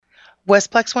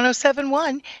Westplex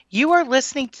 1071. You are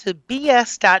listening to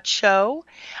BS.Show.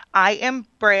 I am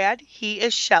Brad. He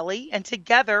is Shelly. And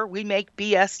together we make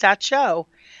BS.Show.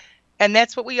 And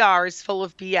that's what we are, is full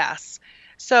of BS.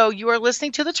 So you are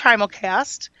listening to the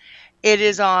Trimulcast. It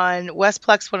is on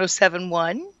Westplex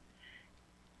 1071,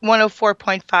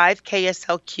 104.5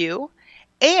 KSLQ,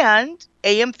 and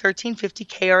AM 1350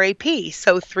 KRAP.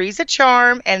 So three's a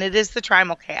charm, and it is the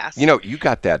Trimulcast. You know, you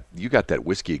got that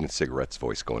whiskey and cigarettes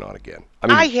voice going on again.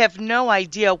 I have no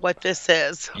idea what this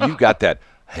is. You got that.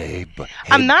 Hey,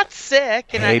 I'm not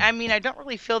sick, and I mean, I don't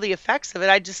really feel the effects of it.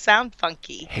 I just sound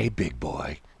funky. Hey, big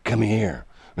boy, come here.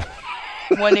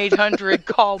 1-800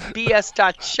 call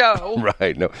BS.Show.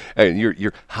 Right. No. And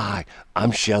you're hi.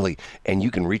 I'm Shelly, and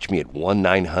you can reach me at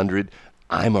 1-900.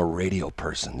 I'm a radio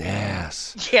person.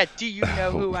 Yes. Yeah. Do you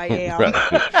know who I am? Right.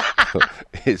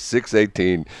 It's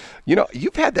 6:18. You know,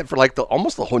 you've had that for like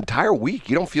almost the whole entire week.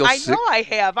 You don't feel sick. I know I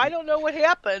have. I don't know what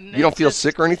happened. You don't feel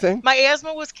sick or anything? My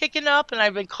asthma was kicking up, and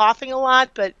I've been coughing a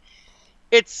lot, but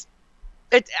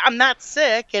I'm not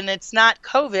sick, and it's not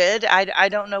COVID. I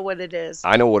don't know what it is.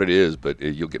 I know what it is, but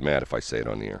you'll get mad if I say it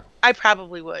on the air. I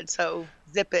probably would, so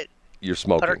zip it. You're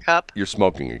smoking. Buttercup. You're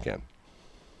smoking again.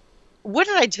 What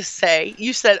did I just say?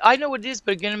 You said, I know what it is,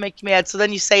 but it's going to make you mad, so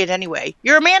then you say it anyway.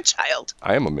 You're a man-child.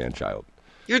 I am a man-child.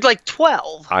 You're like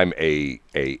 12. I'm a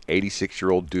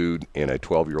 86-year-old dude in a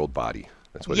 12-year-old body.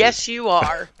 That's what yes, it is. You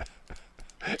are.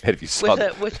 And if you saw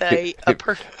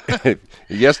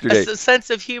yesterday, a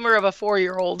sense of humor of a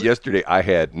 4-year-old. Yesterday, I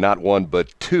had not one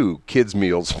but 2 kids'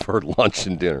 meals for lunch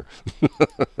and dinner.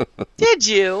 Did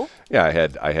you? Yeah,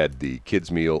 I had the kids'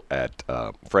 meal at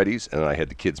Freddy's, and I had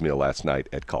the kids' meal last night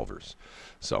at Culver's.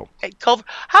 So at Culver,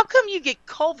 how come you get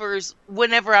Culver's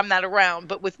whenever I'm not around,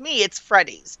 but with me it's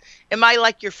Freddy's? Am I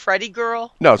like your Freddy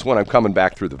girl? No, it's when I'm coming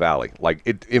back through the valley. Like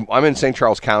if I'm in St.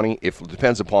 Charles County. If it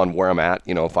depends upon where I'm at,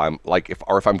 you know, if I'm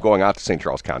going out to St.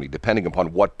 Charles County, depending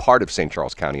upon what part of St.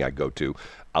 Charles County I go to,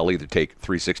 I'll either take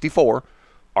 364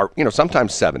 or, you know,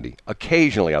 sometimes 70.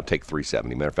 Occasionally I'll take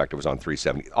 370. Matter of fact, I was on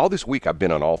 370. All this week I've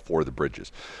been on all 4 of the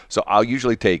bridges. So I'll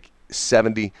usually take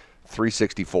 70,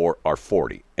 364, or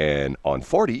 40. And on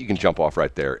 40, you can jump off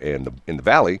right there in the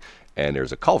valley, and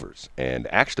there's a Culver's. And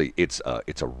actually, it's a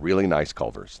really nice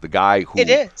Culver's. The guy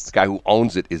who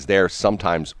owns it is there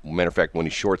sometimes. Matter of fact, when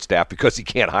he's short-staffed because he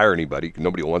can't hire anybody,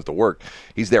 nobody wants to work,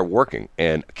 he's there working.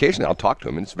 And occasionally I'll talk to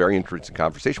him, and it's a very interesting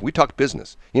conversation. We talk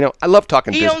business. You know, I love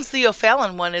talking business. He owns the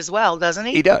O'Fallon one as well, doesn't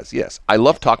he? He does, yes. I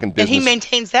love talking business. And he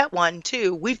maintains that one,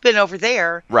 too. We've been over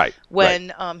there. Right.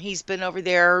 When he's been over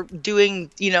there doing,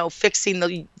 you know, fixing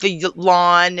the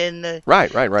lawn and the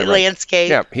landscape.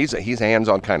 Yeah, he's a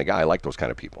hands-on kind of guy. I like those kind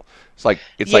of people. It's like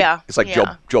Joe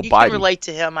Biden. You can relate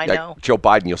to him, I know. Joe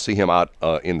Biden, you'll see him out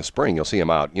in the spring. You'll see him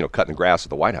out, you know, cutting the grass at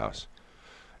the White House.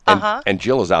 And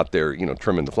Jill is out there, you know,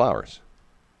 trimming the flowers.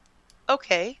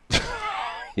 Okay.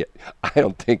 Yeah, I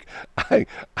don't think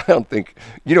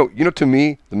you know to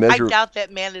me the measure. I doubt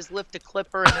that man has lifted a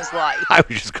clipper in his life. I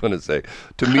was just going to say,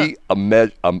 to me,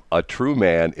 a true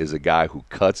man is a guy who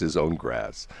cuts his own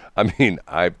grass. I mean,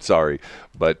 I'm sorry,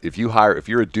 but if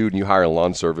you're a dude and you hire a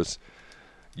lawn service,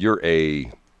 you're a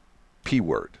P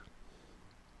word.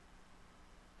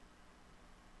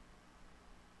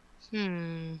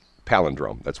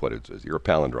 Palindrome. That's what it is. You're a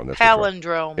palindrome. That's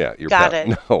palindrome. Yeah, you're got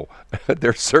it. No,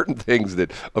 there's certain things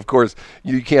that, of course,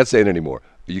 you can't say it anymore.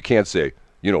 You can't say,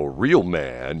 you know, real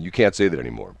man. You can't say that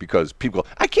anymore because people go,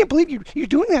 I can't believe you're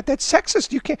doing that. That's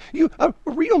sexist. A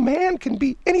real man can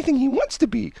be anything he wants to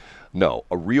be. No,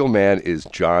 a real man is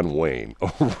John Wayne.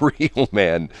 A real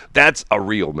man, that's a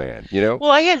real man, you know?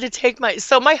 Well, I had to take my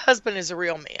husband is a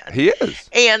real man. He is.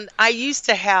 And I used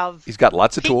to have He's got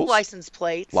lots of tools. License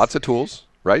plates. Lots of tools,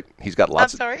 right? He's got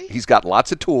lots He's got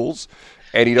lots of tools.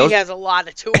 And he has a lot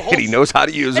of tools. And he knows how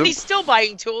to use them. And he's still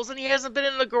buying tools, and he hasn't been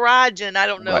in the garage in,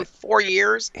 4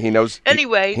 years. He knows.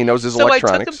 Anyway. He knows his electronics.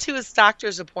 So I took him to his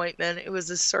doctor's appointment. It was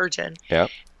a surgeon. Yeah.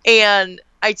 And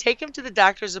I take him to the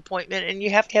doctor's appointment, and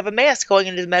you have to have a mask going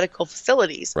into the medical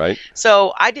facilities. Right.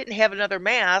 So I didn't have another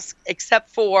mask except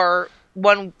for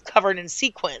one covered in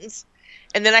sequins.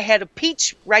 And then I had a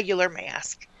peach regular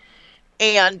mask.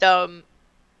 And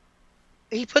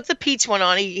he put the peach one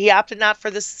on. He opted not for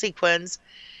the sequins.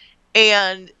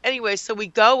 And anyway, so we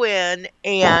go in,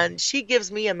 and she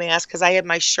gives me a mask because I had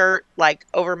my shirt like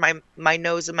over my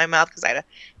nose and my mouth because I had a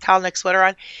cowl neck sweater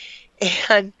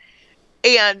on.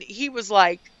 And he was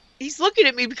like, he's looking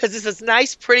at me because it's this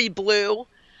nice, pretty blue.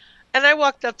 And I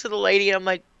walked up to the lady, and I'm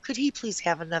like, could he please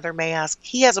have another mask?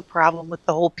 He has a problem with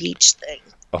the whole peach thing.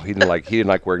 Oh, he didn't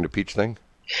like wearing the peach thing?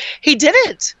 He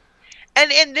didn't.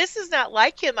 And this is not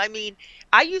like him. I mean,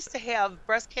 I used to have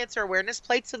breast cancer awareness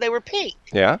plates, so they were pink.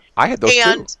 Yeah, I had those too.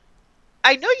 And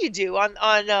I know you do on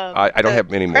I don't have them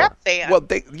the anymore. crap van. Well,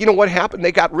 you know what happened?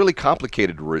 They got really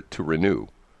complicated to renew.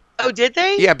 Oh, did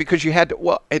they? Yeah, because you had to.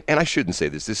 Well, and I shouldn't say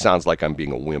this. This sounds like I'm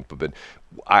being a wimp, but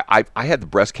I had the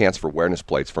breast cancer awareness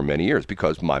plates for many years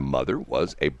because my mother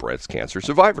was a breast cancer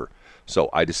survivor. So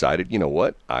I decided, you know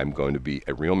what? I'm going to be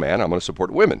a real man. I'm going to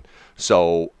support women.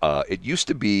 So it used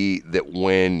to be that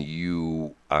when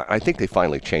you, I think they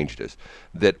finally changed this,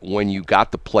 that when you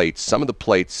got the plates, some of the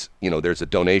plates, there's a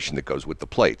donation that goes with the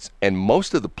plates, and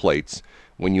most of the plates,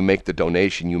 when you make the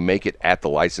donation, you make it at the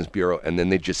license bureau, and then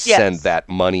they just send Yes. that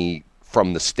money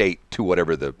from the state to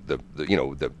whatever the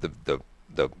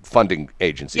funding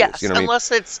agency is. Yes, You know what I mean?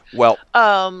 unless it's Well,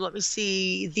 let me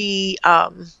see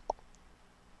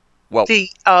well, the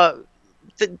uh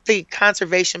the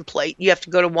conservation plate. You have to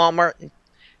go to Walmart and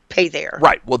pay there.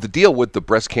 right. Well, the deal with the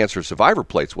breast cancer survivor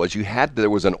plates was there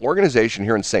was an organization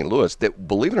here in St. Louis that,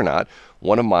 believe it or not,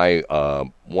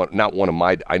 not one of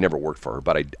my, I never worked for her,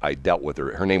 but I dealt with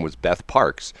her. Her name was Beth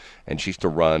Parks, and she used to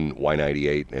run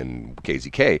Y98 and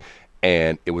KZK.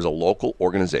 And it was a local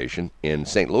organization in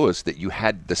St. Louis that you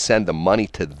had to send the money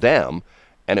to them,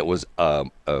 and it was a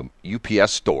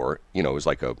UPS store. It was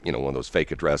like one of those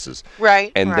fake addresses.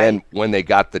 Right, And right. then when they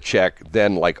got the check,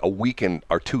 then like a weekend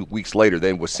or 2 weeks later,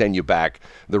 then would send you back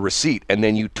the receipt, and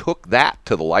then you took that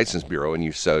to the license bureau, and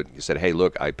you said, hey,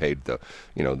 look, I paid the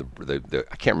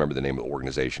I can't remember the name of the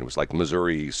organization. It was like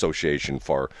Missouri Association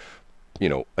for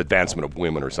Advancement of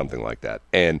Women or something like that.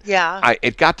 And Yeah.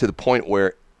 it got to the point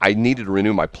where I needed to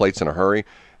renew my plates in a hurry,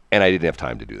 and I didn't have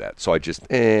time to do that. So I just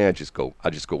go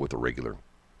with the regular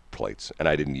plates, and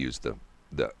I didn't use the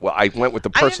well, I went with the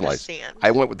personalized. understand.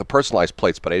 I went with the personalized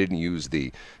plates, but I didn't use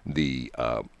the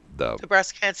The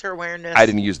breast cancer awareness. I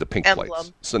didn't use the pink emblem.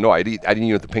 plates. So no, I didn't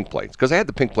use the pink plates because I had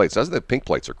the pink plates. The pink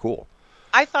plates are cool.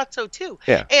 I thought so too.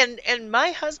 Yeah. And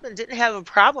my husband didn't have a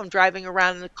problem driving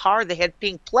around in the car that had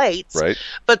pink plates. Right.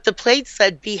 But the plates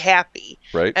said be happy.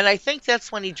 Right. And I think that's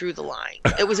when he drew the line.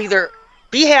 It was either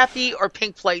be happy or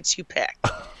pink plates, you pick.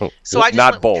 So I just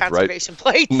Not went both, with right? conservation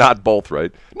plates. Not both,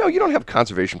 right? No, you don't have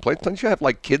conservation plates. Don't you have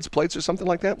like kids plates or something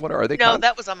like that? What are they? No,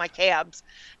 that was on my cabs.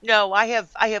 No, I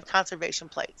have conservation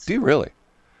plates. Do you really?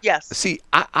 Yes. See,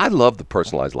 I love the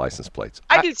personalized license plates.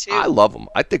 I do too. I love them.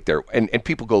 I think they're, and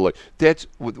people go like,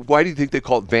 why do you think they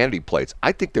call it vanity plates?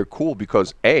 I think they're cool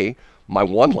because my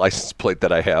one license plate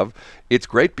that I have, it's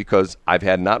great because I've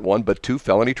had not one but 2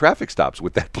 felony traffic stops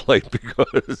with that plate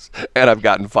and I've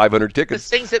gotten 500 The tickets.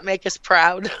 things that make us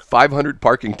proud. 500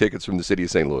 parking tickets from the city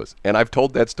of St. Louis. And I've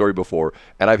told that story before,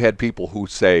 and I've had people who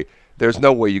say, there's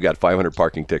no way you got 500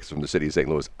 parking tickets from the city of St.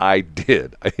 Louis. I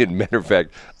did. As a matter of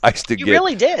fact, I used to You get...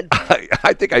 really did.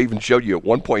 I think I even showed you at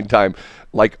one point in time,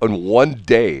 like on one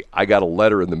day, I got a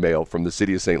letter in the mail from the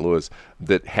city of St. Louis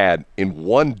that had, in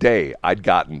one day, I'd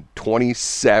gotten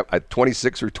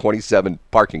 26 or 27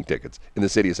 parking tickets in the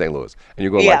city of St. Louis. And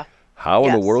you're going Yeah. like, how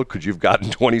in the Yes. world could you have gotten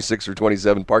 26 or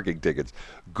 27 parking tickets?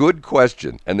 Good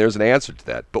question, and there's an answer to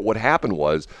that. But what happened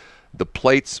was the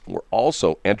plates were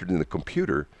also entered in the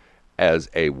computer as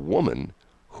a woman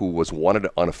who was wanted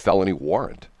on a felony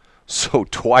warrant. So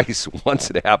twice, once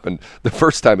it happened, the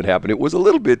first time it happened, it was a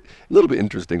little bit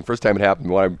interesting. First time it happened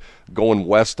when I'm going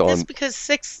west on. That's because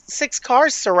six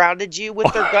cars surrounded you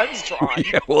with their guns drawn.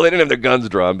 Yeah, well, they didn't have their guns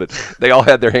drawn, but they all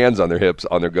had their hands on their hips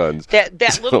on their guns.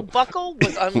 That little buckle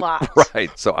was unlocked.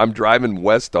 Right. So I'm driving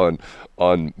west on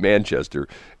Manchester,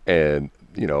 and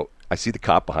I see the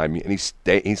cop behind me, and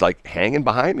he's like hanging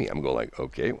behind me. I'm going like,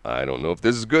 okay, I don't know if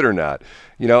this is good or not,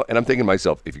 and I'm thinking to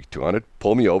myself, if you want to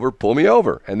pull me over, pull me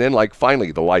over. And then like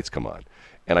finally the lights come on,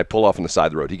 and I pull off on the side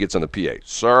of the road. He gets on the PA,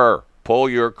 sir, pull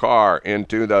your car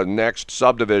into the next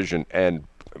subdivision and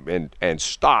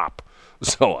stop.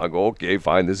 So I go, okay,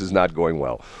 fine, this is not going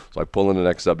well. So I pull in the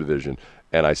next subdivision,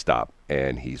 and I stop,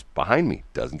 and he's behind me,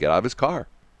 doesn't get out of his car.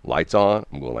 Lights on.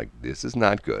 I'm going like, this is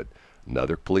not good.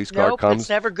 Another police car Nope, comes. it's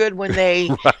never good when they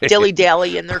Right.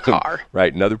 dilly-dally in their car.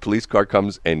 Right. Another police car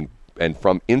comes and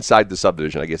from inside the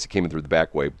subdivision, I guess he came in through the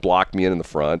back way, blocked me in the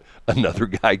front. Another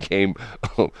guy came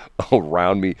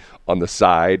around me on the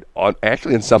side,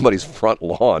 actually in somebody's front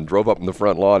lawn, drove up in the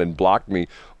front lawn and blocked me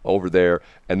over there.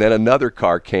 And then another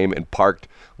car came and parked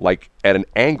like at an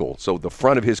angle. So the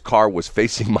front of his car was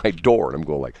facing my door. And I'm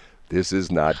going like, this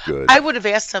is not good. I would have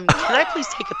asked him, can I please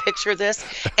take a picture of this?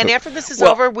 And after this is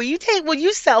Well, over, will you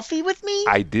selfie with me?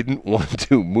 I didn't want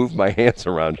to move my hands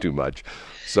around too much.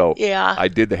 So Yeah. I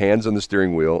did the hands on the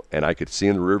steering wheel, and I could see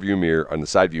in the rearview mirror, on the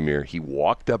side view mirror, he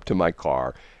walked up to my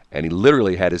car and he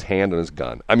literally had his hand on his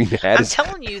gun. I mean, I'm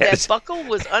telling you, that buckle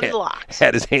was unlocked.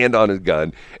 Had his hand on his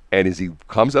gun, and as he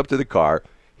comes up to the car,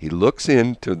 he looks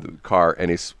into the car,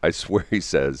 and I swear he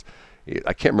says,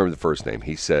 I can't remember the first name.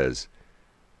 He says,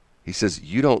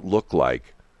 you don't look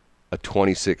like a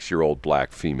 26-year-old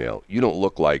black female. You don't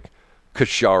look like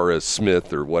Kashara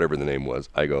Smith or whatever the name was.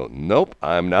 I go, nope,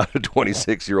 I'm not a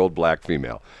 26-year-old black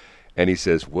female. And he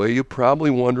says, well, you're probably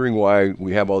wondering why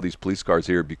we have all these police cars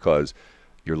here, because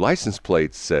your license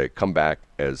plates say come back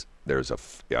as there's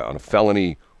on a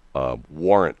felony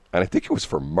warrant, and I think it was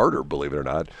for murder, believe it or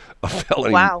not, a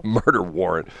felony murder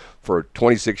warrant for a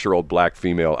 26-year-old black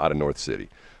female out of North City.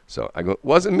 So I go, it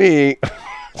wasn't me.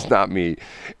 It's not me.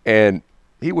 And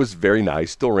he was very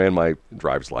nice, still ran my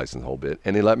driver's license a whole bit,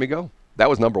 and he let me go. That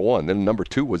was number one. Then number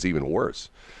two was even worse,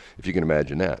 if you can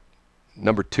imagine that.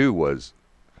 Number two was,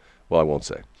 well, I won't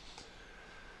say,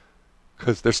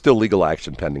 because there's still legal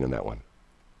action pending on that one.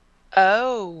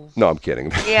 Oh. No, I'm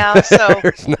kidding. Yeah, so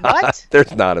there's not, what?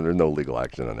 There's no legal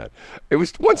action on that. It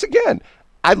was, once again,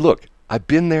 I've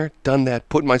been there, done that,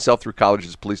 put myself through college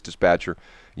as a police dispatcher.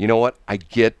 You know what? I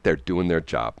get they're doing their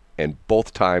job. And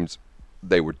both times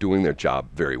they were doing their job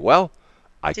very well.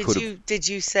 Did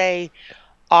you say,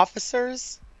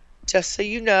 officers, just so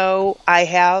you know, I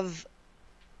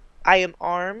am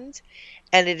armed,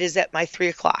 and it is at my 3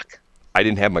 o'clock. I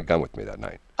didn't have my gun with me that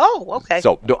night. Oh, okay.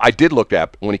 So no, I did look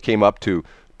up when he came up to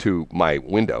my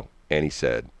window, and he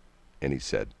said,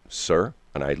 sir,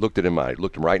 and I looked at him, right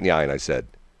in the eye, and I said,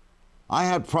 I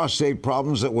had prostate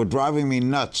problems that were driving me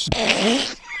nuts.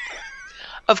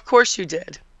 Of course you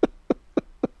did.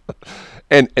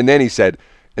 and then he said,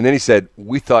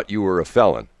 we thought you were a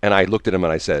felon. And I looked at him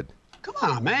and I said, come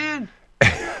on, man.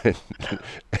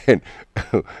 and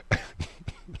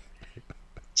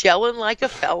Gelling like a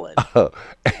felon.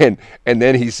 And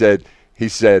then he said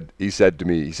to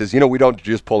me, he says, we don't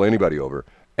just pull anybody over.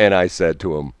 And I said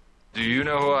to him, do you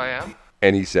know who I am?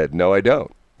 And he said, no, I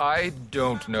don't. I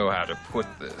don't know how to put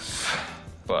this,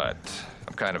 but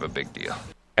I'm kind of a big deal.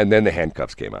 And then the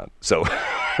handcuffs came out. So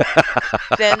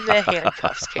then the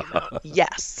handcuffs came out.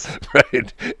 Yes.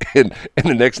 Right. And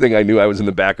the next thing I knew, I was in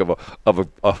the back of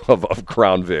a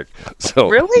Crown Vic. So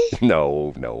really?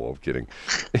 No, I'm kidding.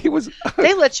 He was.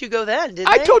 They let you go then, didn't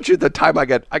I they? told you the time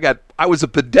I was a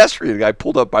pedestrian. I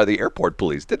pulled up by the airport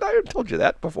police. Didn't I? I told you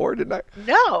that before, didn't I?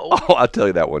 No. Oh, I'll tell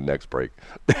you that one next break.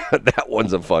 That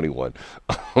one's a funny one.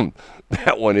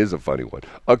 That one is a funny one.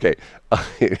 Okay.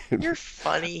 You're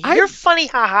funny. You're funny,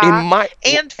 haha.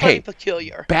 And funny,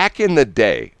 peculiar. Back in the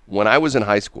day when I was in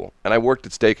high school and I worked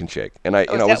at Steak and Shake, and is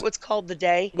that what's called the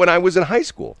day? When I was in high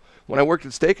school, when I worked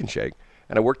at Steak and Shake,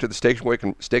 and I worked at the Steak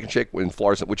and Shake in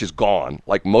Florissant, which is gone,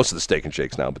 like most of the Steak and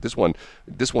Shakes now. But this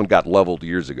one got leveled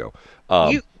years ago.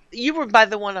 You were by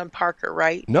the one on Parker,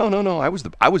 right? No. I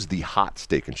was the hot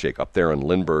Steak and Shake up there in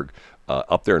Lindbergh,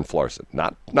 up there in Florissant.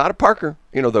 Not at Parker.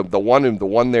 The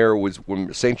one there was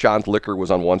when St. John's Liquor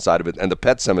was on one side of it, and the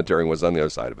Pet Cemetery was on the other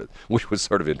side of it, which was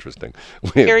sort of interesting.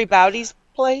 Gary Bowdy's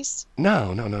place?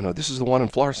 No. This is the one in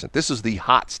Florissant. This is the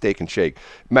hot Steak and Shake.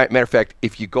 Matter of fact,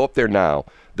 if you go up there now,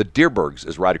 the Deerbergs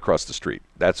is right across the street.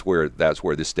 That's where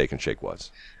this Steak and Shake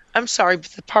was. I'm sorry,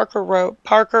 but the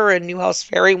Parker and Newhouse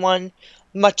Ferry one,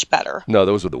 much better. No,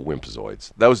 those were the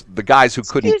Wimpazoids. Those the guys who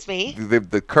couldn't. Excuse me.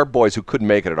 The Curb boys who couldn't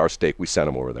make it at our steak. We sent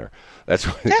them over there. That's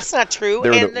not true.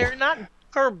 They're not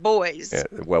Curb boys. Yeah,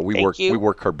 well, we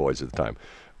were Curb boys at the time.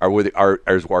 Our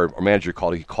manager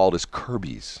called us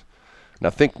Kirby's. Now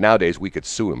think nowadays we could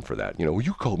sue him for that.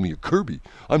 You called me a Kirby.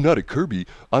 I'm not a Kirby.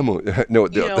 I'm a no.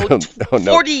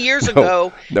 40 years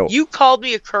ago, you called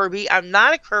me a Kirby. I'm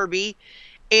not a Kirby,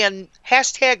 and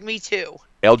hashtag me too.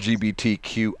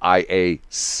 LGBTQIAC.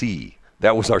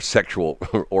 That was our sexual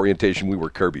orientation. We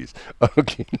were Kirby's.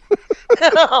 Okay.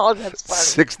 Oh, that's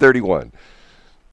funny. 6:31.